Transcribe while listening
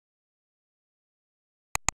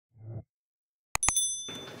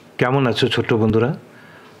কেমন আছো ছোট্ট বন্ধুরা?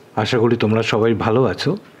 আশা করি তোমরা সবাই ভালো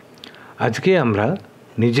আছো। আজকে আমরা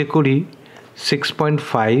নিজে করি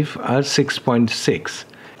 6.5 আর 6.6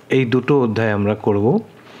 এই দুটো অধ্যায় আমরা করব,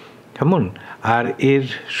 কেমন? আর এর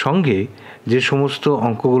সঙ্গে যে সমস্ত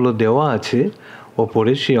অঙ্কগুলো দেওয়া আছে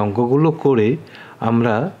ওপরে, সেই অঙ্কগুলো করে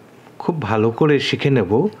আমরা খুব ভালো করে শিখে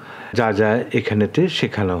নেব যা যা এখানেতে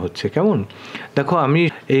শেখানো হচ্ছে। কেমন? দেখো, আমি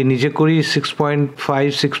এই নিজে করি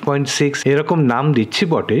 6.5 6.6 এরকম নাম দিচ্ছি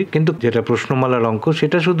বটে, কিন্তু যেটা প্রশ্নমালার অঙ্ক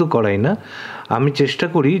সেটা শুধু করাই না, আমি চেষ্টা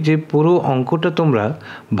করি যে পুরো অঙ্কটা তোমরা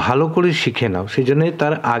ভালো করে শিখে নাও। সেই জন্য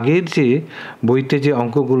তার আগের যে বইতে যে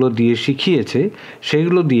অঙ্কগুলো দিয়ে শিখিয়েছে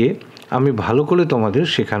সেইগুলো দিয়ে আমি ভালো করে তোমাদের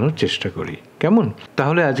শেখানোর চেষ্টা করি। কেমন?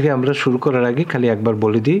 তাহলে আজকে আমরা শুরু করার আগে খালি একবার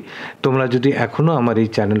বলে দিই, তোমরা যদি এখনও আমার এই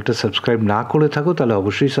চ্যানেলটা সাবস্ক্রাইব না করে থাকো তাহলে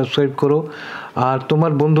অবশ্যই সাবস্ক্রাইব করো। আর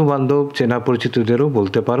তোমার বন্ধু বান্ধব চেনা পরিচিতদেরও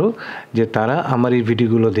বলতে পারো যে তারা আমার এই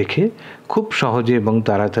ভিডিওগুলো দেখে খুব সহজে এবং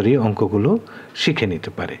তাড়াতাড়ি অঙ্কগুলো শিখে নিতে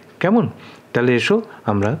পারে। কেমন? তাহলে এসো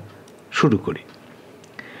আমরা শুরু করি।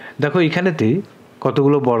 দেখো, এখানেতে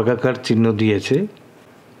কতগুলো বর্গাকার চিহ্ন দিয়েছে,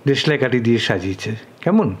 দেশলাই কাঠি দিয়ে সাজিয়েছে।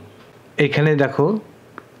 কেমন? এখানে দেখো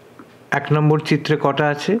 1 নম্বর চিত্রে কটা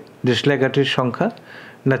আছে দেশলাই কাঠির সংখ্যা?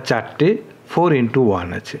 না 4টে, 4 into 1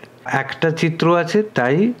 আছে। একটা চিত্র আছে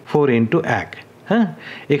তাই 4 into 1। হ্যাঁ,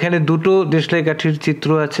 এখানে দুটো দেশলাই কাঠির চিত্র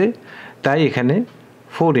আছে তাই এখানে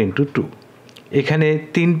 4 into 2। এখানে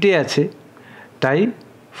 3টে আছে তাই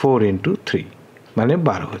 4 into 3, মানে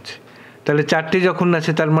 12 হচ্ছে। তাহলে 4টে যখন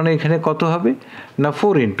আছে তার মানে এখানে কত হবে? না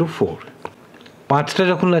 4 into 4। 5টা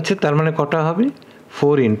যখন আছে তার মানে কটা হবে?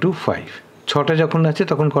 4 into 5। 6টা যখন আছে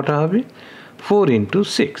তখন কটা হবে? 4 into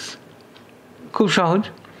 6। খুব সহজ।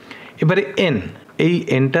 এবারে n, এই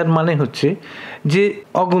nটার মানে হচ্ছে যে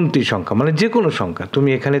অগুন্তি সংখ্যা, মানে যে কোনো সংখ্যা। তুমি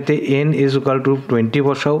এখানেতে n is equal to 20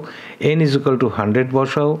 বসাও, n is equal to 100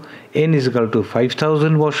 বসাও, n is equal to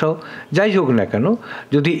 5000 বসাও, যাই হোক না কেন,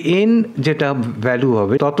 যদি n যেটা ভ্যালু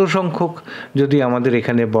হবে তত সংখ্যক যদি আমাদের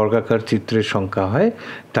এখানে বর্গাকার চিত্রের সংখ্যা হয়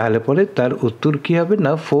তাহলে পরে তার উত্তর কী হবে?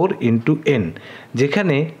 না 4 into n,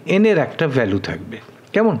 যেখানে n এর একটা ভ্যালু থাকবে।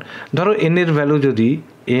 কেমন? ধরো n এর ভ্যালু যদি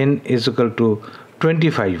n is equal to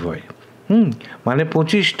 25 হয়, মানে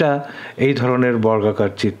 25টা এই ধরনের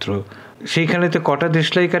বর্গাকার চিত্র, সেইখানেতে কটা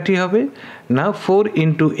দেশলাই কাঠি হবে? না 4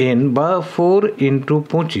 into n বা 4 into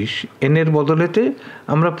 25, n এর বদলেতে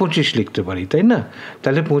আমরা 25 লিখতে পারি, তাই না?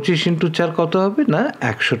 তাহলে 25 into 4 কত হবে? না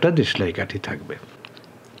 100টা দেশলাই কাঠি থাকবে।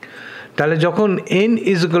 তাহলে যখন n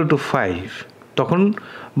is equal to 5 তখন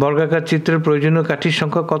বর্গাকার চিত্রের প্রয়োজনীয় কাঠির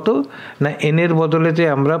সংখ্যা কত? না n এর বদলেতে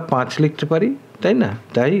আমরা 5 লিখতে পারি, তাই না?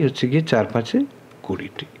 তাই হচ্ছে গিয়ে 4 5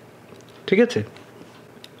 20টি। ঠিক আছে?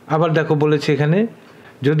 আবার দেখো বলেছে এখানে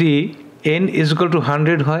যদি n is equal to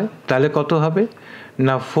 100 হয় তাহলে কত হবে?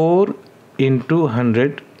 না 4 into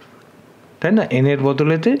 100, তাই না? n এর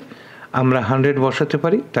বদলেতে আমরা 100 বসাতে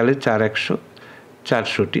পারি, তাহলে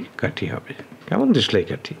 400টি কাঠি হবে। কেমন? দেশলাই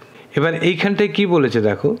কাঠি। এবার এইখানটায় কি বলেছে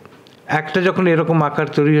দেখো, একটা যখন এরকম আকার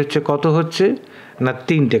তৈরি হচ্ছে কত হচ্ছে? না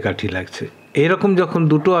 3টে কাঠি লাগছে। এরকম যখন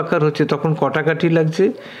দুটো আকার হচ্ছে তখন কটা কাঠি লাগছে?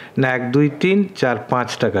 না 1 2 3 4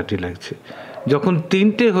 5টা কাঠি লাগছে। যখন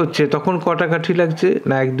 3টে হচ্ছে তখন কটা কাঠি লাগছে?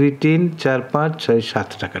 না 1 2 3 4 5 6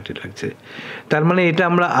 7টা কাঠি লাগছে। তার মানে এটা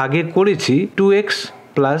আমরা আগে করেছি 2x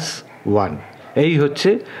plus 1, এই হচ্ছে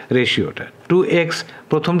রেশিওটা। 2x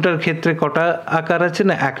প্রথমটার ক্ষেত্রে কটা আকার আছে?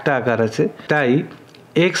 না একটা আকার আছে, তাই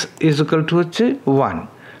x is equal to হচ্ছে 1।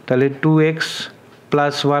 তাহলে 2x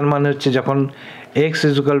plus 1 মানে হচ্ছে যখন x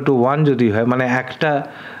is equal to 1 যদি হয়, মানে একটা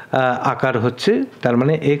আকার হচ্ছে, তার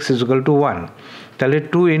মানে x is equal to 1। তাহলে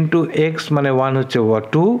 2 into x মানে 1 হচ্ছে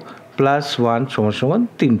 2 plus 1 সমান সমান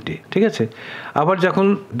 3টে। ঠিক আছে? আবার যখন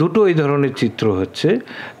দুটো এই ধরনের চিত্র হচ্ছে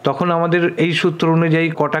তখন আমাদের এই সূত্র অনুযায়ী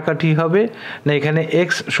কটা কাঠি হবে? না এখানে x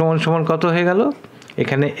সমান সমান কত হয়ে গেল?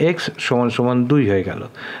 এখানে x সমান সমান 2 হয়ে গেল।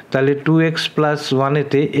 তাহলে 2x plus 1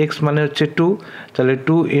 এতে x মানে হচ্ছে 2, তাহলে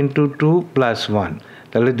 2 into 2 plus 1,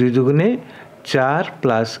 তাহলে 2 দুগুণে 4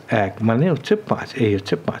 plus 1 মানে হচ্ছে 5, এই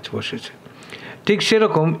হচ্ছে 5 বসেছে। ঠিক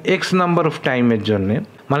সেরকম x নাম্বার অফ টাইমের জন্যে,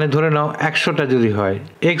 মানে ধরে নাও 100টা যদি হয়,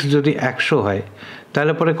 x যদি 100 হয়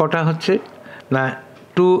তাহলে পরে কটা হচ্ছে? না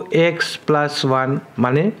 2x plus 1,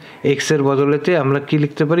 মানে x এর বদলেতে আমরা কি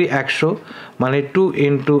লিখতে পারি? 100, মানে 2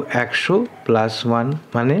 into 100 plus 1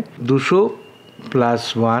 মানে 200 plus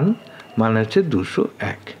 1 মানে হচ্ছে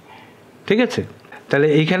 201। ঠিক আছে? তাহলে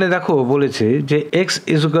এইখানে দেখো বলেছে যে x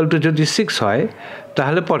is equal to যদি 6 হয়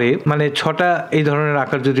তাহলে পরে মানে 6টা এই ধরনের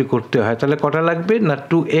আকার যদি করতে হয় তাহলে কটা লাগবে? না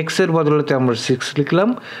 2x এর বদলেতে আমরা 6 লিখলাম,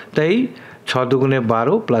 তাই 6 দুগুণে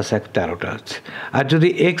 12 প্লাস 1 13টা আছে। আর যদি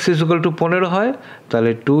x = 15 হয়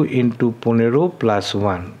তাহলে 2 × 15 প্লাস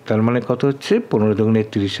 1, তার মানে কত হচ্ছে 15 দুগুণে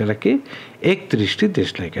 30 আর 31টি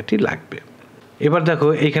দেশলাইকাঠি লাগবে। এবার দেখো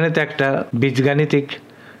এখানে তো একটা বীজগাণিতিক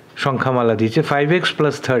সংখ্যামালা দিয়েছে 5x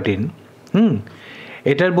 + 13।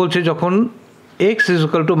 এটার বলছে যখন x =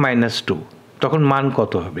 -2 তখন মান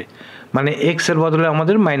কত হবে, মানে x এর বদলে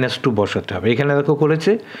আমাদের -2 বসাতে হবে। এখানে দেখো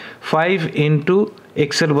করেছে 5 ×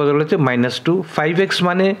 x এর বদলেতে -2। 5x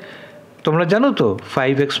মানে তোমরা জানো তো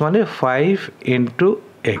 5x মানে 5 ×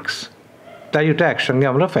 x, তাই ওটা একসঙ্গে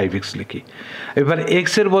আমরা 5x লিখি। এবার x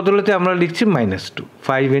এর বদলেতে আমরা লিখছি -2,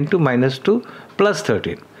 5 × -2 প্লাস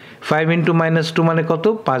 13। 5 × -2 মানে কত,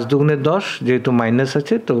 5 দুগুণে 10, যেহেতু মাইনাস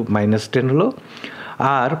আছে তো -10 হলো,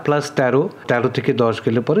 আর প্লাস 13, 13 থেকে 10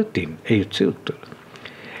 গেলে পরে 3। এই হচ্ছে উত্তর।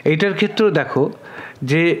 এইটার ক্ষেত্রেও দেখো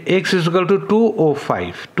যে x = 2 ও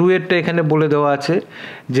 5, 2 এরটা এখানে বলে দেওয়া আছে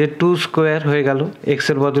যে 2 স্কোয়ার হয়ে গেল, x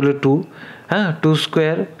এর বদলে 2, 2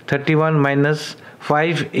 স্কোয়ার 31 -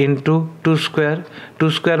 5 × 2 স্কোয়ার, 2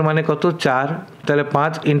 স্কোয়ার মানে কত 4, তাহলে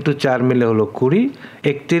 5 × 4 মিলে হলো 20,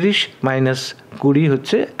 31 - 20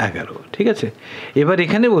 হচ্ছে 11। ঠিক আছে, এবার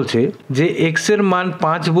এখানে বলছে যে x এর মান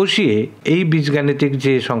 5 বসিয়ে এই বীজগাণিতিক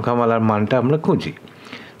যে সংখ্যামালার মানটা আমরা খুঁজি।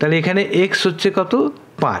 তাহলে এখানে x হচ্ছে কত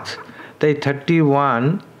 5, তাই 31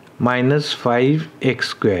 -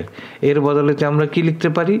 5x², এর বদলেতে আমরা কি লিখতে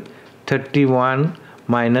পারি 31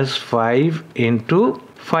 - 5 ×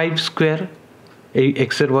 5²। এই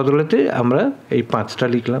x এর বদলেতে আমরা এই 5টা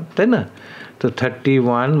লিখলাম, তাই না? তো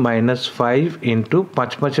 31 - 5 ×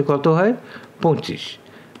 5 5 কত হয় 25,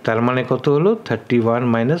 তার মানে কত হলো 31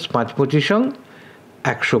 - 5 25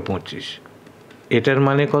 125। এটার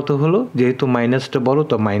মানে কত হলো, যেহেতু মাইনাসটা বড়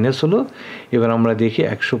তো মাইনাস হলো। এবার আমরা দেখি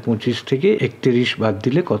 125 থেকে 31 বাদ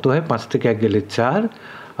দিলে কত হয়, 5 থেকে 1 গেলে 4,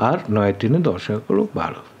 আর 9 3 10 হলো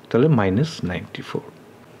 12, তাহলে -94।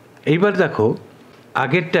 এইবার দেখো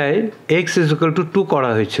আগেরটায় x = 2 করা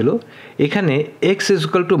হয়েছিল, এখানে x =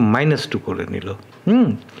 -2 করে নিল।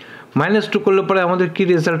 -2 করলে পরে আমাদের কি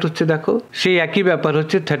রেজাল্ট হচ্ছে দেখো, সেই একই ব্যাপার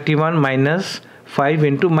হচ্ছে 31 - 5 ×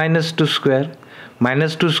 -2²।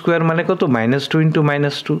 -2 স্কোয়ার মানে কত, -2 ×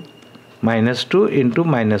 -2, -2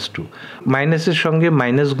 × -2, মাইনাসের সঙ্গে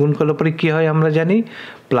মাইনাস গুণ করলে পরে কী হয় আমরা জানি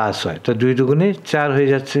প্লাস হয়, তো 2 দুগুণে 4 হয়ে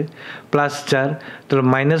যাচ্ছে, +4, তো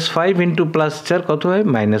 -5 × +4 কত হয়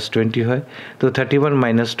 -20 হয়, তো 31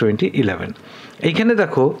 - 20 11। এইখানে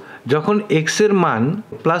দেখো যখন x এর মান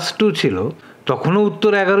 +2 ছিল তখনও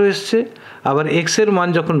উত্তর 11 এসছে, আবার x এর মান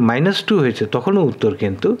যখন -2 হয়েছে তখনও উত্তর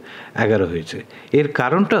কিন্তু 11 হয়েছে। এর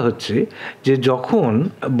কারণটা হচ্ছে যে যখন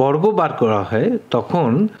বর্গ বার করা হয় তখন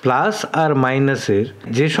প্লাস আর মাইনাসের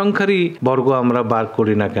যে সংখ্যারই বর্গ আমরা বার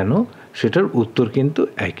করি না কেন সেটার উত্তর কিন্তু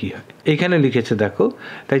একই হয়। এখানে লিখেছে দেখো,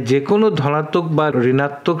 তাই যে কোনো ধনাত্মক বা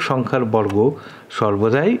ঋণাত্মক সংখ্যার বর্গ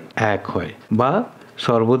সর্বদাই 1 হয় বা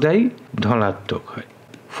সর্বদাই ধনাত্মক হয়।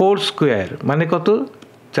 4² মানে কত,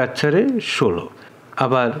 4 × 16,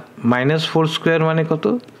 আবার -4² মানে কত,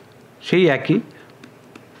 সেই একই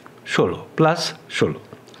 16 + 16।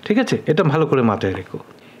 ঠিক আছে, এটা ভালো করে মাথায় রেখো।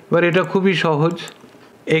 এবার এটা খুবই সহজ,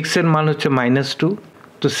 x এর মান হচ্ছে -2,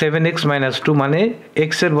 তো 7x - 2 মানে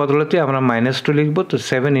x এর বদলাতে আমরা -2 লিখব, তো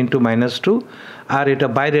 7 × -2, আর এটা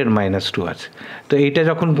বাইরের -2 আছে, তো এইটা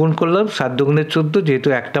যখন গুণ করলাম 7 দুগুণে 14, যেহেতু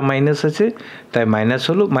একটা মাইনাস আছে তাই মাইনাস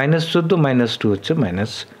হলো, -14 - 2 হচ্ছে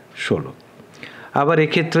 -16। আবার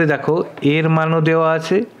এক্ষেত্রে দেখো এর মানও দেওয়া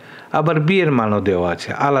আছে, আবার বি এর মানও দেওয়া আছে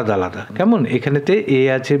আলাদা আলাদা, কেমন এখানেতে এ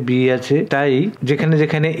আছে বি আছে, তাই যেখানে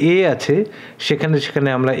যেখানে এ আছে সেখানে সেখানে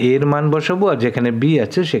আমরা এ এর মান বসাবো, আর যেখানে বি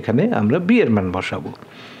আছে সেখানে আমরা বি এর মান বসাবো।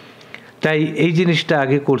 তাই এই জিনিসটা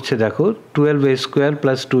আগে করছে দেখো 12a²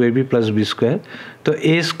 + 2ab + b², তো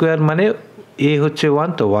a² মানে a হচ্ছে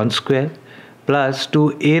 1, তো 1² প্লাস 2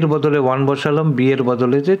 এর বদলে 1 বসালাম, বি এর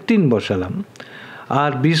বদলে যে 3 বসালাম,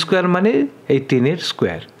 আর b² মানে এই 3 এর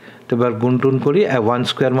স্কোয়ার। তো এবার গুণ টুন করি,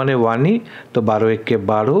 1² মানে 1ই, তো 12 × 1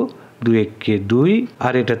 = 12, 2 × 1 = 2,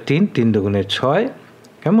 আর এটা 3, 3 দুগুণে 6,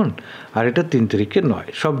 কেমন, আর এটা 3 × 3 = 9,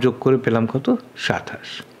 সব যোগ করে পেলাম কত 27।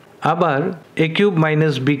 আবার a³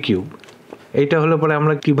 - b³, এইটা হলে পরে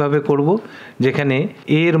আমরা কিভাবে করব, যেখানে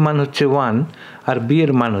a এর মান হচ্ছে 1 আর b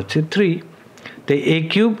এর মান হচ্ছে 3, তাই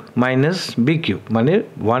a³ - b³ মানে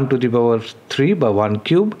 1³ বা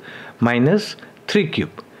 1³ -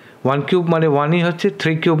 3³ 1³ মানে 1ই হচ্ছে,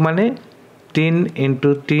 3³ মানে 3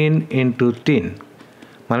 × 3 × 3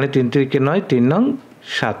 মানে 3 × 3 = 9, 3 নং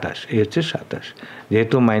 27, এই হচ্ছে 27,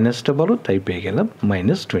 যেহেতু মাইনাসটা বড় তাই পেয়ে গেলাম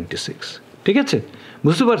 -26। ঠিক আছে,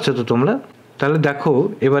 বুঝতে পারছো তো তোমরা? তাহলে দেখো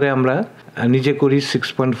এবারে আমরা নিজে করি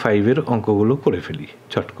 6.5 এর অঙ্কগুলো করে ফেলি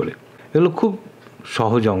চট করে। এগুলো খুব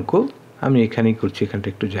সহজ অঙ্ক, আমি এখানেই করছি, এখানটা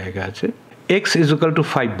একটু জায়গা আছে। এক্স ইজ ইকুয়াল টু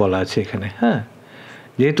 5 বলা আছে এখানে। হ্যাঁ,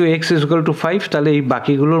 যেহেতু এক্স ইজ ইকুয়াল টু 5, তাহলে এই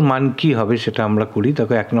বাকিগুলোর মান কি হবে সেটা আমরা করি।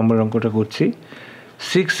 দেখো 1 নম্বর অঙ্কটা করছি।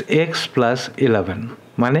 6x + 11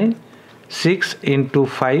 মানে 6 ×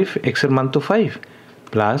 5, এক্সের মান তো 5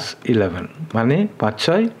 প্লাস 11 মানে 5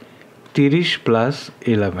 6 30 প্লাস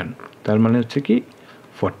 11, তার মানে হচ্ছে কি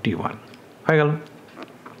 41 হয়ে গেল।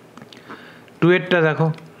 2 এরটা দেখো,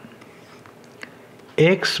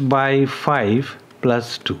 x/5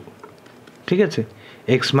 + 2, ঠিক আছে।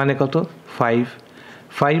 x মানে কত 5,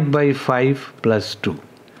 5/5 + 2,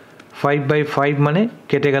 5/5 মানে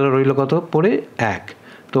কেটে গেল, রইল কত পড়ে 1,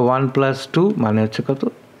 তো 1 + 2 মানে হচ্ছে কত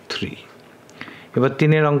 3। এবার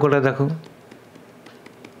 3 এর অঙ্কটা দেখো,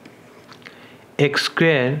 x²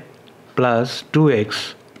 + 2x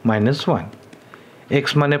 - 1, x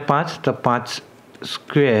মানে 5, তা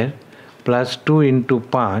 5² + 2 ×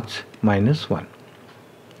 5 - 1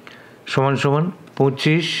 সমান সমান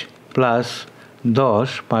 25 + 10,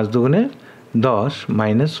 5 দুগুণে 10 -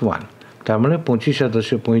 1, তার মানে 25 আর 10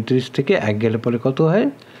 35 থেকে 1 গেলে পরে কত হয়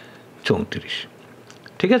 34,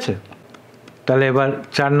 ঠিক আছে। তাহলে এবার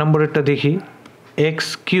 4 নম্বরেরটা দেখি,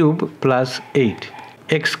 x³ + 8,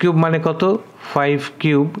 x³ মানে কত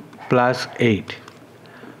 5³ + 8,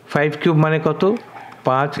 5³ মানে কত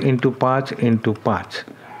 5 × 5 × 5,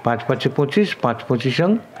 5 5 25, 5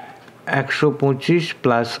 25 125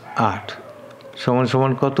 + 8 সমান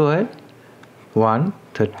সমান কত হয়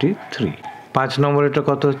 133। 5 নম্বরেরটা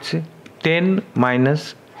কত হচ্ছে 10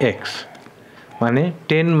 - x মানে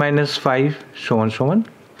 10 - 5 সমান সমান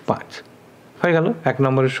 5 হয়ে গেল 1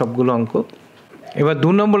 নম্বরের সবগুলো অঙ্ক। এবার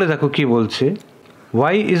 2 নম্বরে দেখো কি বলছে,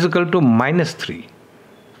 y = -3,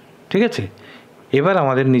 ঠিক আছে। এবার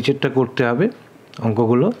আমাদের নিচেরটা করতে হবে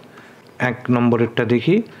অঙ্কগুলো। 1 নম্বরেরটা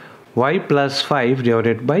দেখি, y + 5 /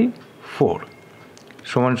 4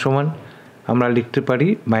 সমান সমান আমরা লিখতে পারি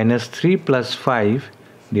 -3 + 5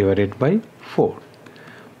 / 4,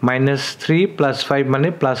 -3 + 5 মানে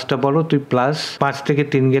প্লাসটা বলো, তুই প্লাস 5 থেকে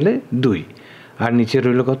 3 গেলে 2, আর নিচে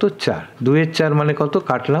রইল কত 4, 2 এর 4 মানে কত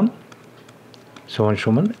কাটলাম সমান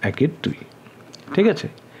সমান 1 এর 2, ঠিক আছে।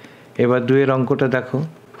 এবার 2 এর অঙ্কটা দেখো,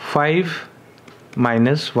 5 -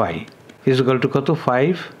 y = কত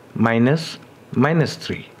 5 -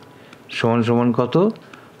 -3 সমান সমান কত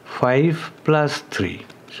 5 + 3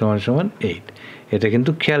 সমান সমান 8। এটা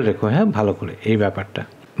কিন্তু খেয়াল রেখো, হ্যাঁ, ভালো করে এই ব্যাপারটা।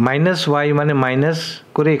 -y মানে মাইনাস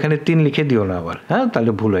করে এখানে 3 লিখে দিও না আবার, হ্যাঁ,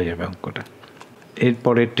 তাহলে ভুল হয়ে যাবে অঙ্কটা।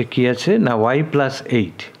 এরপরেরটা কি আছে না y +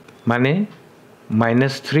 8 মানে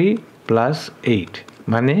 -3 + 8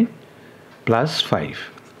 মানে +5।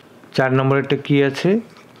 4 নম্বরেরটা কি আছে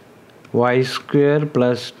y²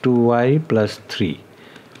 + 2y + 3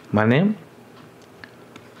 মানে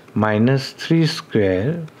 -3²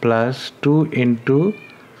 + 2 ×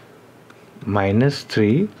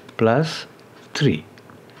 -3 + 3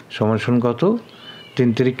 সমান সমান কত 3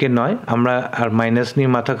 3 9। আমরা আর মাইনাস নিয়ে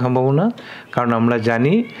মাথা ঘামাবো না, কারণ আমরা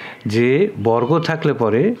জানি যে বর্গ থাকলে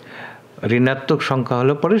পরে ঋণাত্মক সংখ্যা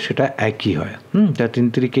হলে পরে সেটা একই হয়। তা 3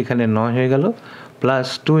 3 এখানে 9 হয়ে গেল, প্লাস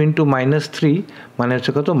 2 × -3 মানে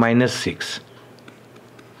হচ্ছে কত -6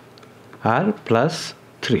 আর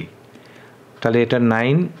 +3, তাহলে এটা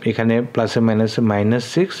 9, এখানে প্লাসে মাইনাসে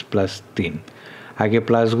 -6 + 3, আগে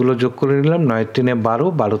প্লাসগুলো যোগ করে নিলাম, 9 3 12,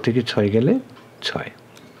 12 থেকে 6 গেলে 6,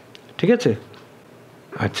 ঠিক আছে।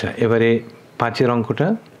 আচ্ছা, এবারে 5 এর অঙ্কটা,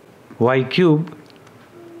 y³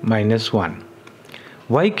 - 1,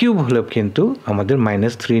 y³ হলে কিন্তু আমাদের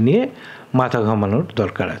 -3 নিয়ে মাথা ঘামানোর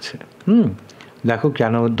দরকার আছে। দেখো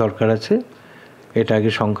কেন দরকার আছে, এটা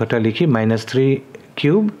আগে সংখ্যাটা লিখি,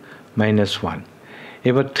 -3³ - 1।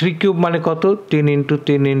 এবার 3³ মানে কত 3 ×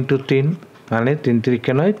 3 × 3 মানে 3 3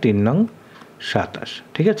 9, 3 9 27,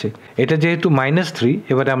 ঠিক আছে। এটা যেহেতু -3,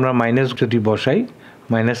 এবারে আমরা মাইনাস যদি বসাই,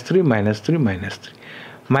 -3 -3 -3,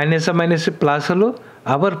 মাইনাসে মাইনাসে প্লাস হলো,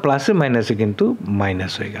 আবার প্লাসে মাইনাসে কিন্তু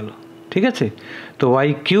মাইনাস হয়ে গেল, ঠিক আছে। তো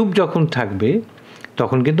y³ যখন থাকবে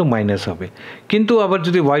তখন কিন্তু মাইনাস হবে, কিন্তু আবার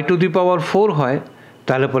যদি y⁴ হয়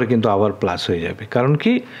তাহলে পরে কিন্তু আবার প্লাস হয়ে যাবে, কারণ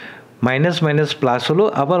কি মাইনাস মাইনাস প্লাস হলো,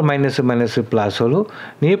 আবার মাইনাসে মাইনাসে প্লাস হলো,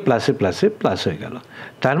 নিয়ে প্লাসে প্লাসে প্লাস হয়ে গেল।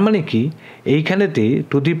 তার মানে কি এইখানেতে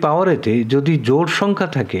টু দি পাওয়ারেতে যদি জোড় সংখ্যা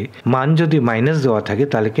থাকে, মান যদি মাইনাস দেওয়া থাকে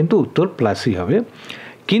তাহলে কিন্তু উত্তর প্লাসই হবে,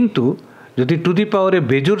 কিন্তু যদি টু দি পাওয়ারে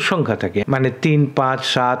বেজোড় সংখ্যা থাকে মানে 3 5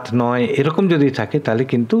 7 9 এরকম যদি থাকে তাহলে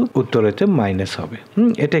কিন্তু উত্তরেতে মাইনাস হবে।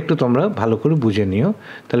 এটা একটু তোমরা ভালো করে বুঝে নিও।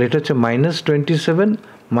 তাহলে এটা হচ্ছে -27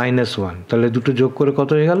 -1, তাহলে দুটো যোগ করে কত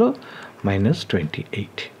হয়ে গেল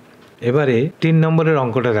 -28। এবারে 3 নম্বরের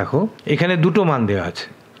অঙ্কটা দেখো, এখানে দুটো মান দেওয়া আছে,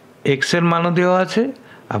 x এর মানও দেওয়া আছে,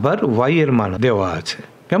 আবার y এর মানও দেওয়া আছে,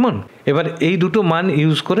 কেমন। এবার এই দুটো মান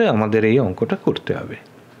ইউজ করে আমাদের এই অঙ্কটা করতে হবে।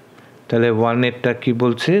 তাহলে 1 এরটা কি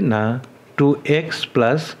বলছে না 2x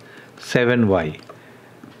প্লাস 7y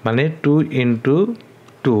মানে 2 ইন্টু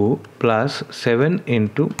 2 প্লাস 7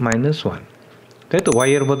 ইন্টু -1, তাই তো? y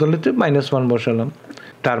এর বদলেতে -1 বসালাম,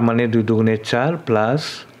 তার মানে 2 দুগুণে 4 প্লাস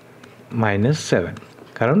 -7,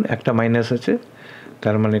 কারণ একটা মাইনাস আছে,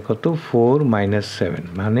 তার মানে কত 4 - 7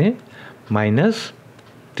 মানে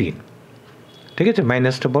 -3, ঠিক আছে?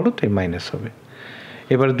 মাইনাসটা বড় তাই মাইনাস হবে।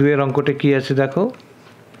 এবার 2 এর অঙ্কটা কি আছে দেখো,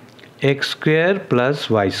 x square plus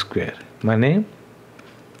y square মানে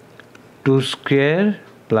 2 স্কোয়ার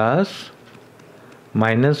প্লাস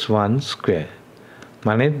 -1 স্কোয়ার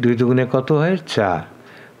মানে 2 দুগুণে কত হয় 4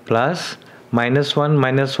 প্লাস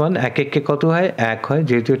 -1 এক এককে কত হয় 1 হয়,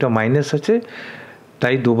 যেহেতু এটা মাইনাস আছে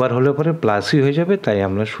তাই দুবার হলে পরে প্লাসই হয়ে যাবে, তাই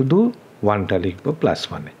আমরা শুধু 1টা লিখবো প্লাস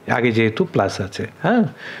মানে, আগে যেহেতু প্লাস আছে। হ্যাঁ,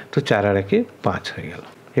 তো 4 আর 1 5 হয়ে গেল।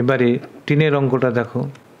 এবারে 3 এর অঙ্কটা দেখো,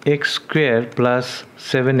 x square plus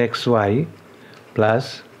 7xy plus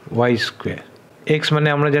y square. x মানে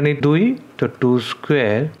আমরা জানি 2, তো 2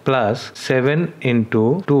 square plus 7 into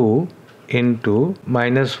 2 into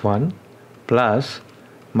 -1 plus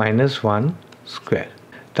 -1 square,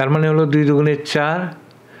 তার মানে হলো 2 দুগুণে 4,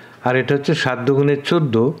 আর এটা হচ্ছে 7 দুগুণে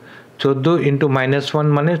 14, 14 ইন্টু -1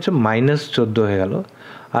 মানে হচ্ছে -14 হয়ে গেল,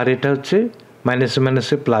 আর এটা হচ্ছে মাইনাসে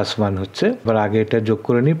মাইনাসে +1 হচ্ছে। এবার আগে এটা যোগ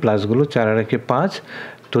করে নিই, প্লাসগুলো 4 আর 1 5,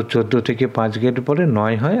 তো 14 থেকে 5 গেলে পরে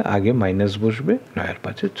 9 হয়, আগে মাইনাস বসবে, 9 আর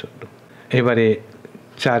 5 14। এবারে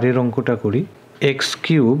 4 এর অঙ্কটা করি, x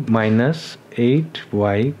cube minus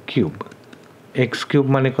 8y cube. x cube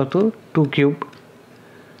মানে কত 2 cube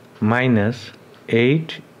minus 8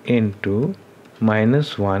 into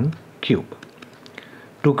 -1 cube.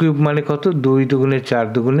 2 cube মানে কত 2 দুগুণে 4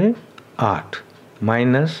 দুগুণে 8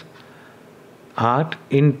 মাইনাস 8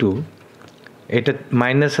 ইন্টু, এটা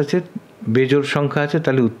মাইনাস আছে, বেজোড় সংখ্যা আছে,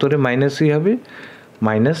 তাহলে উত্তরে মাইনাসই হবে,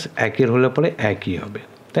 মাইনাস 1 হলে পরে একই হবে,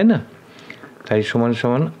 তাই না? তাই সমান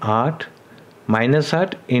সমান 8 -8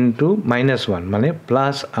 ইন্টু -1 মানে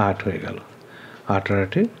 +8 হয়ে গেল, 8 আর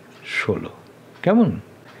 8 16, কেমন?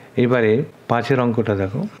 এবারে 5 এর অঙ্কটা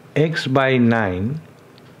দেখো, x/9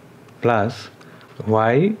 প্লাস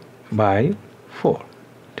y/4,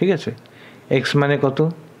 ঠিক আছে? x মানে কত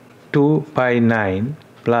 2/9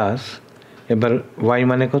 প্লাস, এবার y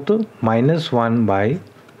মানে কত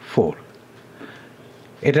 -1/4,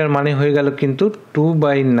 এটার মানে হয়ে গেল কিন্তু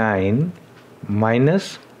 2/9 মাইনাস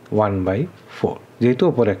 1/4, যেহেতু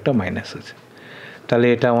ওপরে একটা মাইনাস আছে, তাহলে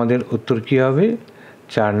এটা আমাদের উত্তর কী হবে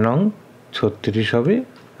 4 নং 36 হবে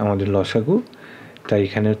আমাদের লসাগু। তাই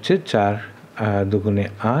এখানে হচ্ছে 4 দুগুণে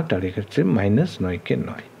 8 আর এখানে হচ্ছে -9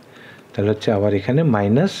 9, তাহলে হচ্ছে আবার এখানে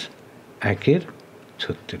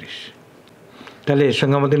 -1/36। তাহলে এর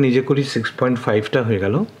সঙ্গে আমাদের নিজে করি 6.5টা হয়ে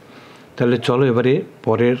গেল। তাহলে চলো এবারে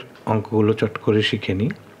পরের অঙ্কগুলো চট করে শিখে নিই।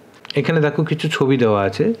 এখানে দেখো কিছু ছবি দেওয়া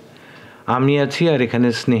আছে, আমি আছি আর এখানে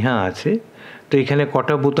স্নেহা আছে। তো এখানে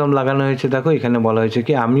কটা বোতাম লাগানো হয়েছে দেখো, এখানে বলা হয়েছে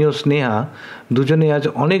কি আমি ও স্নেহা দুজনে আজ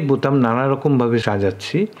অনেক বোতাম নানা রকমভাবে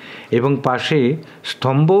সাজাচ্ছি এবং পাশে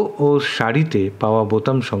স্তম্ভ ও সারিতে পাওয়া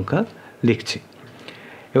বোতাম সংখ্যা লিখছি।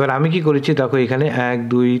 এবার আমি কি করেছি দেখো, এখানে 1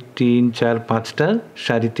 2 3 4 5টা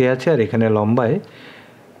সারিতে আছে, আর এখানে লম্বায়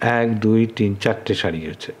 1 2 3 4টে সারি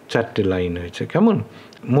হয়েছে, 4টে লাইন হয়েছে। কেমন?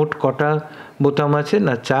 মোট কটা বোতাম আছে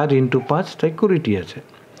না 4 ইন্টু 5, তাই 20টি আছে।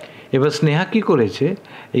 এবার স্নেহা কি করেছে,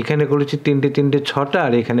 এখানে করেছে 3টে 3টে 6টা,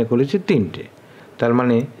 আর এখানে করেছে 3টে, তার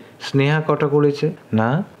মানে স্নেহা কটা করেছে না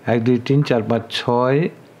 1 2 3 4 5 6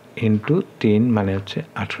 ইন্টু 3 মানে হচ্ছে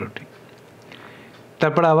 18টি।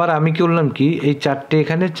 তারপর আবার আমি কি বললাম কি এই 4টে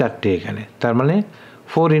এখানে 4টে এখানে, তার মানে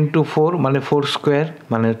 4 ইন্টু 4 মানে 4 স্কোয়ার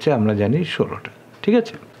মানে হচ্ছে আমরা জানি 16টা, ঠিক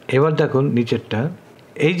আছে? এবার দেখুন নিচেরটা,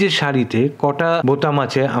 এই যে সারিতে কটা বোতাম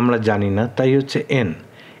আছে আমরা জানি না, তাই হচ্ছে n।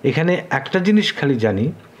 এখানে একটা জিনিস খালি জানি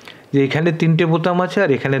যে এখানে 3টে বোতাম আছে আর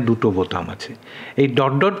এখানে 2টো বোতাম আছে, এই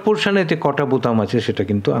ডট ডট পোর্শনেতে কটা বোতাম আছে সেটা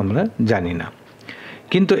কিন্তু আমরা জানি না,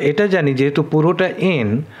 কিন্তু এটা জানি যেহেতু পুরোটা n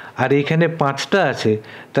আর এখানে 5টা আছে,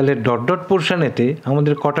 তাহলে ডট ডট পোর্শনেতে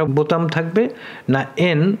আমাদের কটা বোতাম থাকবে না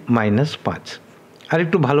n-5। আর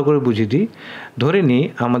একটু ভালো করে বুঝিয়ে দিই, ধরে নিই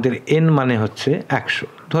আমাদের n মানে হচ্ছে 100,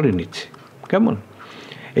 ধরে নিচ্ছি, কেমন?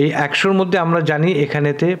 এই 100-র মধ্যে আমরা জানি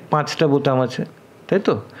এখানেতে 5টা বোতাম আছে, তাই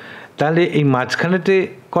তো? তাহলে এই মাঝখানেতে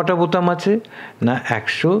কটা বোতাম আছে না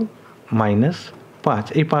 100 - 5,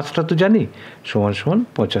 এই 5টা তো জানি, সমান সমান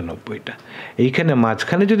 95টা। এইখানে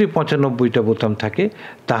মাঝখানে যদি 95টা বোতাম থাকে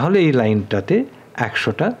তাহলে এই লাইনটাতে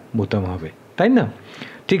 100টা বোতাম হবে, তাই না?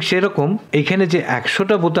 ঠিক সেরকম এইখানে যে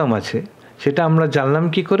 100টা বোতাম আছে সেটা আমরা জানলাম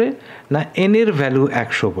কি করে না n এর ভ্যালু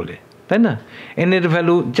 100 বলে, তাই না? এনের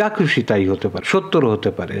ভ্যালু যা খুশি তাই হতে পারে, 70 হতে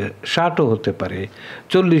পারে, 60ও হতে পারে,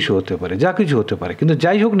 40ও হতে পারে, যা কিছু হতে পারে। কিন্তু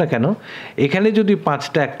যাই হোক না কেন, এখানে যদি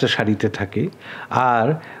 5টা একটা সারিতে থাকে আর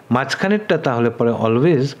মাঝখানেরটা, তাহলে পরে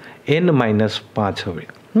অলওয়েজ n-5 হবে।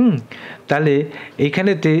 তাহলে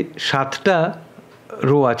এইখানেতে 7টা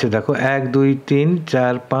রো আছে, দেখো 1 2 3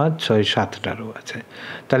 4 5 6 7টা রো আছে।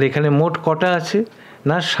 তাহলে এখানে মোট কটা আছে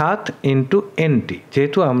না 7 ইন্টু এনটি,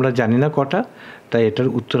 যেহেতু আমরা জানি না কটা, তাই এটার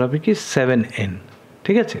উত্তর হবে কি 7n।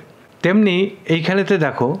 ঠিক আছে? তেমনি এইখানেতে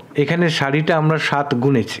দেখো, এখানে সারিটা আমরা 7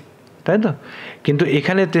 গুনেছি, তাই তো? কিন্তু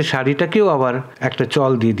এখানেতে সারিটাকেও আবার একটা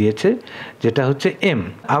চল দিয়ে দিয়েছে, যেটা হচ্ছে m।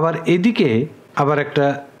 আবার এদিকে আবার একটা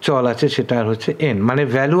চল আছে, সেটা হচ্ছে n। মানে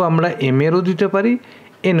ভ্যালু আমরা m এরও দিতে পারি,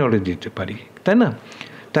 n এরও দিতে পারি, তাই না?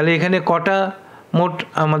 তাহলে এখানে কটা মোট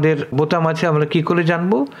আমাদের বোতাম আছে আমরা কি করে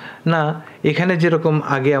জানবো? না, এখানে যেরকম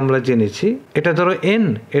আগে আমরা জেনেছি, এটা ধরো n,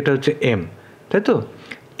 এটা হচ্ছে m, তাই তো?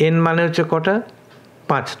 n মানে হচ্ছে কটা?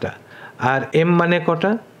 5টা। আর m মানে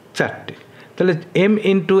কটা? 4টে। তাহলে m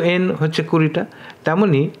ইন্টু n হচ্ছে 20টা।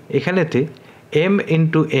 তেমনই এখানেতে m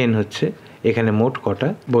ইন্টু n হচ্ছে এখানে মোট কটা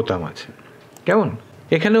বোতাম আছে। কেমন?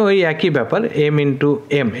 এখানেও ওই একই ব্যাপার, m ইন্টু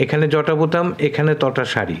m, এখানে যটা বোতাম এখানে তটা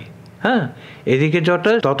সারি, হ্যাঁ, এদিকে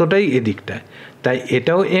যটা ততটাই এদিকটায়। তাই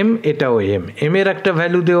এটাও m, এটাও m। m এর একটা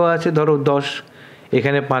ভ্যালু দেওয়া আছে, ধরো 10,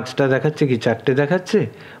 এখানে 5টা দেখাচ্ছে কি 4টে দেখাচ্ছে,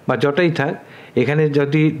 বা যটাই থাক, এখানে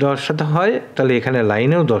যদি 10টা হয় তাহলে এখানে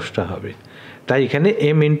লাইনেও 10টা হবে। তাই এখানে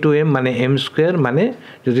m ইন্টু m মানে m স্কোয়ার, মানে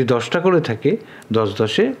যদি 10টা করে থাকে 10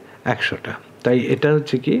 10-এ 100টা। তাই এটা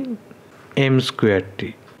হচ্ছে কি m স্কোয়ারটি।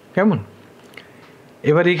 কেমন?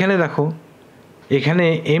 এবার এখানে দেখো, এখানে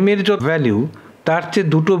m এর যত ভ্যালু তার চেয়ে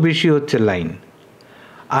 2টো বেশি হচ্ছে লাইন,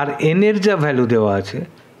 আর n এর যা ভ্যালু দেওয়া আছে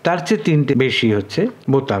তার চেয়ে 3টে বেশি হচ্ছে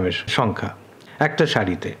বোতামের সংখ্যা একটা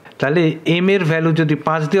সারিতে। তাহলে m এর ভ্যালু যদি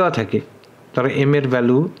 5 দেওয়া থাকে, তাহলে m এর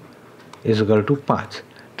ভ্যালু = 5।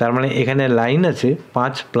 তার মানে এখানে লাইন আছে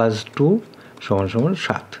 5 + 2 =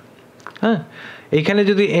 7। হ্যাঁ, এইখানে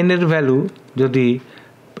যদি n এর ভ্যালু যদি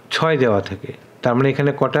 6 দেওয়া থাকে, তার মানে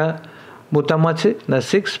এখানে কটা বোতাম আছে না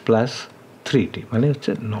 6 + 3টি, মানে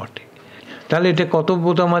হচ্ছে 9টি। তাহলে এটা কত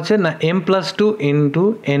বোতাম আছে না m+2 ইন্টু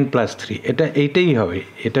n+3, এটা এইটাই হবে।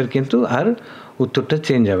 এটার কিন্তু আর উত্তরটা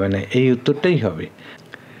চেঞ্জ হবে না, এই উত্তরটাই হবে।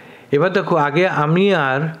 এবার দেখো, আগে আমি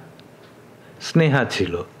আর স্নেহা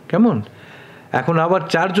ছিল, কেমন? এখন আবার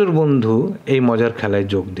 4 জন বন্ধু এই মজার খেলায়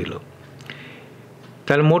যোগ দিল।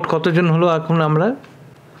 তাহলে মোট কতজন হলো? এখন আমরা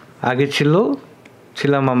আগে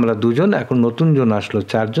ছিলাম আমরা 2 জন, এখন নতুন জন আসলো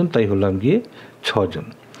 4 জন, তাই হলাম গিয়ে 6 জন।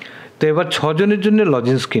 তো এবার 6 জনের জন্য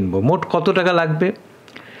লজেন্স কিনবো। মোট কত টাকা লাগবে?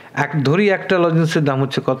 ধরি একটা লজেন্সের দাম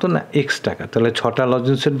হচ্ছে কত না x টাকা। তাহলে 6টা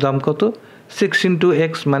লজেন্সের দাম কত? 6 ইন্টু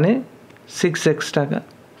x মানে 6x টাকা।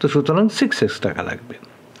 তো সুতরাং 6x টাকা লাগবে।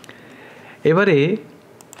 এবারে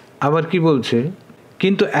আবার কি বলছে,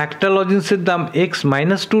 কিন্তু একটা লজেন্সের দাম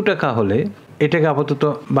x-2 টাকা হলে, এটাকে আপাতত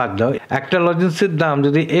বাদ দাও, একটা লজেন্সের দাম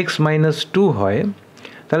যদি x-2 হয়,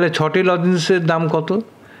 তাহলে 6টি লজেন্সের দাম কত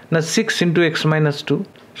না 6 ইন্টু x-2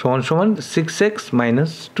 সমান 6x -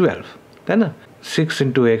 12, তাই না? 6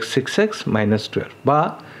 ইন্টু x 6x - 12, বা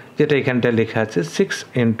যেটা এখানটায় লেখা আছে 6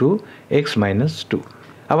 ইন্টু x-2।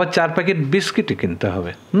 আবার 4 প্যাকেট বিস্কিটই কিনতে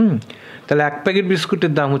হবে। তাহলে 1 প্যাকেট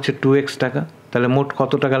বিস্কুটের দাম হচ্ছে 2x টাকা। তাহলে মোট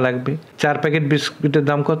কত টাকা লাগবে? 4 প্যাকেট বিস্কুটের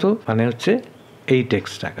দাম কত? মানে হচ্ছে 8x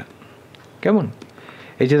টাকা। কেমন?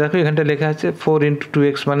 এই যে দেখো, এখানটা লেখা আছে 4 ইন্টু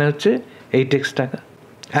 2x মানে হচ্ছে 8x টাকা।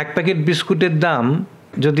 1 প্যাকেট বিস্কুটের দাম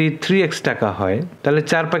যদি 3x টাকা হয়, তাহলে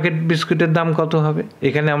 4 প্যাকেট বিস্কুটের দাম কত হবে?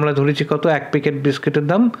 এখানে আমরা ধরেছি কত? 1 প্যাকেট বিস্কুটের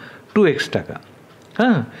দাম 2x টাকা।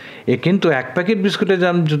 হ্যাঁ, কিন্তু 1 প্যাকেট বিস্কুটের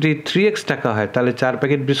দাম যদি 3x টাকা হয়, তাহলে 4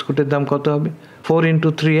 প্যাকেট বিস্কুটের দাম কত হবে? 4 ইন্টু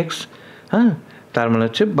 3x, হ্যাঁ, তার মানে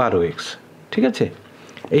হচ্ছে 12x। ঠিক আছে?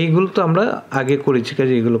 এইগুলো তো আমরা আগে করেছি,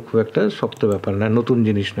 কাজে এগুলো খুব একটা শক্ত ব্যাপার না, নতুন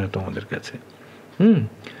জিনিস নয় তোমাদের কাছে।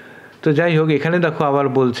 তো যাই হোক, এখানে দেখো আবার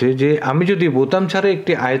বলছে যে আমি যদি বোতাম ছাড়া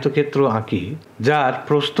একটি আয়তক্ষেত্র আঁকি, যার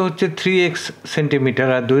প্রস্থ হচ্ছে 3x সেন্টিমিটার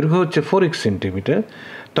আর দৈর্ঘ্য হচ্ছে 4x সেন্টিমিটার,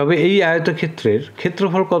 তবে এই আয়তক্ষেত্রের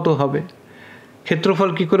ক্ষেত্রফল কত হবে? ক্ষেত্রফল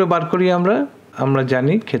কি করে বার করি আমরা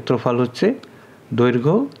জানি ক্ষেত্রফল হচ্ছে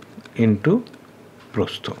দৈর্ঘ্য ইন্টু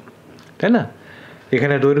প্রস্থ, তাই না?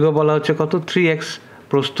 এখানে দৈর্ঘ্য বলা হচ্ছে কত? 3x,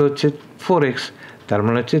 প্রস্থ হচ্ছে 4x, তার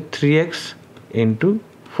মানে হচ্ছে 3x ইন্টু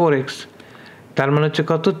 4x, তার মানে হচ্ছে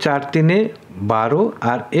কত? 4 3 12,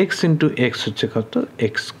 আর x ইন্টু x হচ্ছে কত?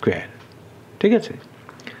 x square. ঠিক আছে?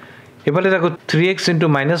 এবারে দেখো 3x ইন্টু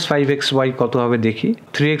 -5xy কত হবে দেখি।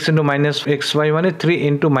 3x ইন্টু -xy মানে 3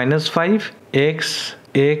 ইন্টু -5xy,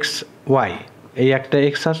 এই একটা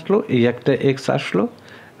x আসলো, এই একটা x আসলো,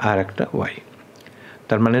 আর একটা y,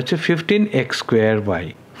 তার মানে হচ্ছে 15x² y।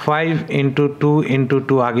 5 ইন্টু 2 ইন্টু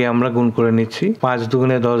 2 আগে আমরা গুণ করে নিচ্ছি। 5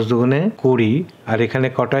 দুগুণে 10 দুগুণে 20, আর এখানে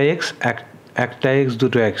কটা এক্স? একটা এক্স,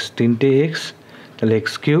 দুটো এক্স, তিনটে এক্স, তাহলে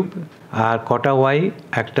এক্স কিউব। আর কটা ওয়াই?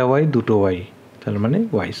 একটা ওয়াই, দুটো ওয়াই, তার মানে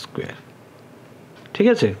ওয়াই স্কোয়ার। ঠিক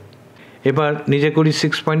আছে, এবার নিজে করি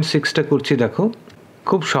 6.6টা করছি। দেখো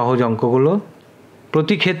খুব সহজ অঙ্কগুলো,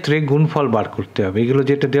 প্রতি ক্ষেত্রে গুণফল বার করতে হবে। এগুলো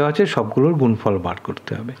যেটা দেওয়া আছে সবগুলোর গুণফল বার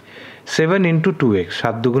করতে হবে। 7 ইন্টু 2x,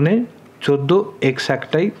 7 দুগুণে 14, এক্স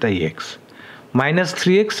একটাই তাই এক্স, মাইনাস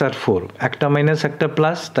 3x আর 4, একটা মাইনাস একটা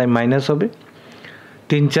প্লাস তাই মাইনাস হবে।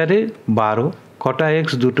 3 4 12, কটা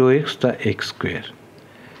এক্স? দুটো এক্স, তা এক্স স্কোয়ার।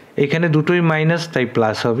 এখানে দুটোই মাইনাস তাই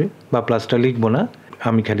প্লাস হবে, বা প্লাসটা লিখবো না,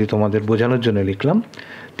 আমি খালি তোমাদের বোঝানোর জন্য লিখলাম।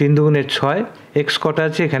 3 দুগুণে 6, এক্স কটা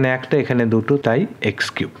আছে? এখানে একটা, এখানে দুটো, তাই এক্স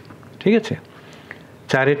কিউব। ঠিক আছে,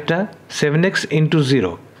 4এরটা 7x ইন্টু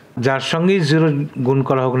 0, যার সঙ্গেই 0 গুণ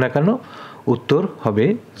করা হোক না কেন উত্তর হবে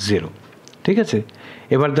 0। ঠিক আছে,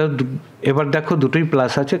 এবার দেখো দুটোই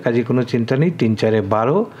প্লাস আছে, কাজে কোনো চিন্তা নেই। 3 4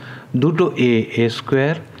 12, দুটো এ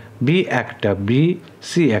স্কোয়ার, বি একটা বি,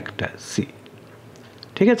 সি একটা সি।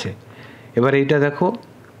 ঠিক আছে, এবার এইটা দেখো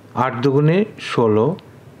 8 দুগুণে 16,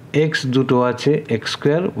 এক্স দুটো আছে এক্স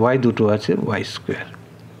স্কোয়ার, ওয়াই দুটো আছে ওয়াই স্কোয়ার।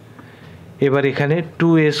 এবার এখানে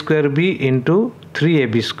 2a square B into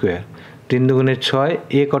 3ab square, 3 দুগুণে 6,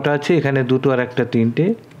 এ কটা আছে? এখানে দুটো আর একটা তিনটে,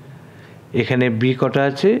 এখানে বি কটা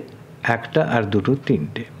আছে? একটা আর দুটো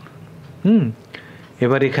তিনটে।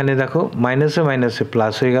 এবার এখানে দেখো মাইনাসে মাইনাসে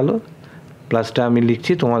প্লাস হয়ে গেল, প্লাসটা আমি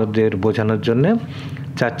লিখছি তোমাদের বোঝানোর জন্যে।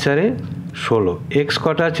 4 4 16, এক্স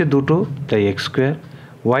কটা আছে? দুটো, তাই এক্স স্কোয়ার,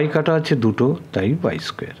 ওয়াই কটা আছে? দুটো, তাই ওয়াই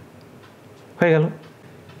স্কোয়ার। হয়ে গেল।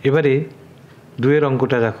 এবারে 2-এর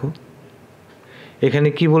অঙ্কটা দেখো, এখানে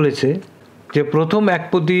কি বলেছে যে প্রথম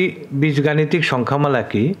একপদী বীজগাণিতিক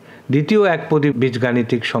সংখ্যামালাকে দ্বিতীয় একপদী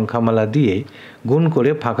বীজগাণিতিক সংখ্যামালা দিয়ে গুণ করে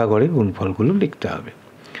ফাঁকা করে গুণফলগুলো লিখতে হবে।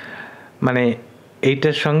 মানে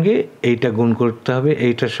এইটার সঙ্গে এইটা গুণ করতে হবে,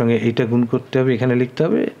 এইটার সঙ্গে এইটা গুণ করতে হবে, এখানে লিখতে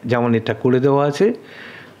হবে। যেমন এটা করে দেওয়া আছে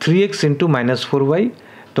 3x ইন্টু -4y,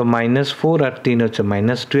 তো -4 আর 3 হচ্ছে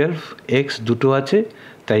 -12, এক্স দুটো আছে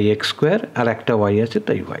তাই এক্স স্কোয়ার, আর একটা ওয়াই আছে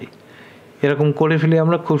তাই ওয়াই। এরকম করে ফেলি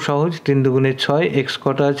আমরা, খুব সহজ। 3 দুগুণে 6, এক্স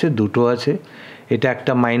কটা আছে? দুটো আছে, এটা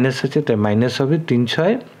একটা মাইনাস আছে তাই মাইনাস হবে। 3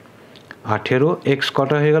 6 18, এক্স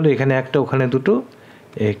কটা হয়ে গেল? এখানে একটা, ওখানে দুটো,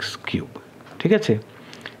 এক্স কিউব। ঠিক আছে,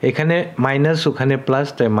 এখানে মাইনাস ওখানে প্লাস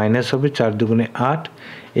তাই মাইনাস হবে। 4 দুগুণে 8,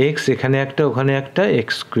 এক্স এখানে একটা, ওখানে একটা,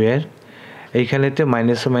 এক্স স্কোয়ার। এইখানেতে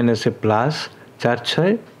মাইনাসে মাইনাসে প্লাস, 4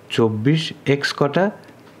 6 24, এক্স কটা?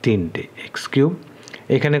 তিনটে, এক্স কিউব।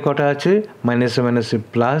 এখানে কটা আছে? মাইনাসে মাইনাসে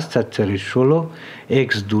প্লাস, 4 4 16,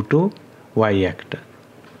 এক্স দুটো, ওয়াই একটা।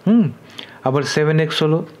 আবার 7x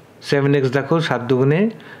হলো, 7x দেখো 7 দুগুণে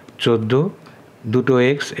 14, দুটো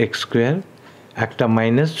এক্স, এক্স স্কোয়ার, একটা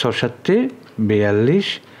মাইনাস, 6 7 42,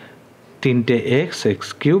 তিনটে এক্স, এক্স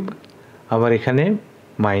কিউব। আবার এখানে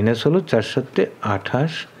মাইনাস হলো, 4 7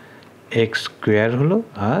 28, এক্স স্কোয়ার হলো,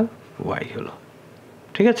 আর ওয়াই হলো।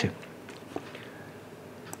 ঠিক আছে,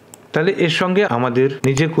 তাহলে এর সঙ্গে আমাদের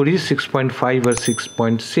নিজে করি 6.5 আর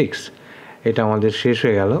 6.6 এটা আমাদের শেষ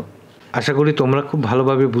হয়ে গেল। আশা করি তোমরা খুব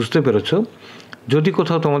ভালোভাবে বুঝতে পেরেছো। যদি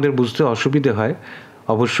কোথাও তোমাদের বুঝতে অসুবিধে হয়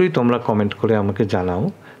অবশ্যই তোমরা কমেন্ট করে আমাকে জানাও,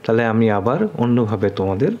 তাহলে আমি আবার অন্যভাবে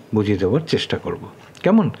তোমাদের বুঝিয়ে দেওয়ার চেষ্টা করব।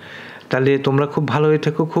 কেমন? তাহলে তোমরা খুব ভালো হয়ে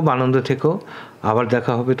থেকো, খুব আনন্দ থেকো। আবার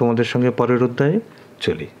দেখা হবে তোমাদের সঙ্গে পরের অধ্যায়ে।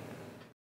 চলি।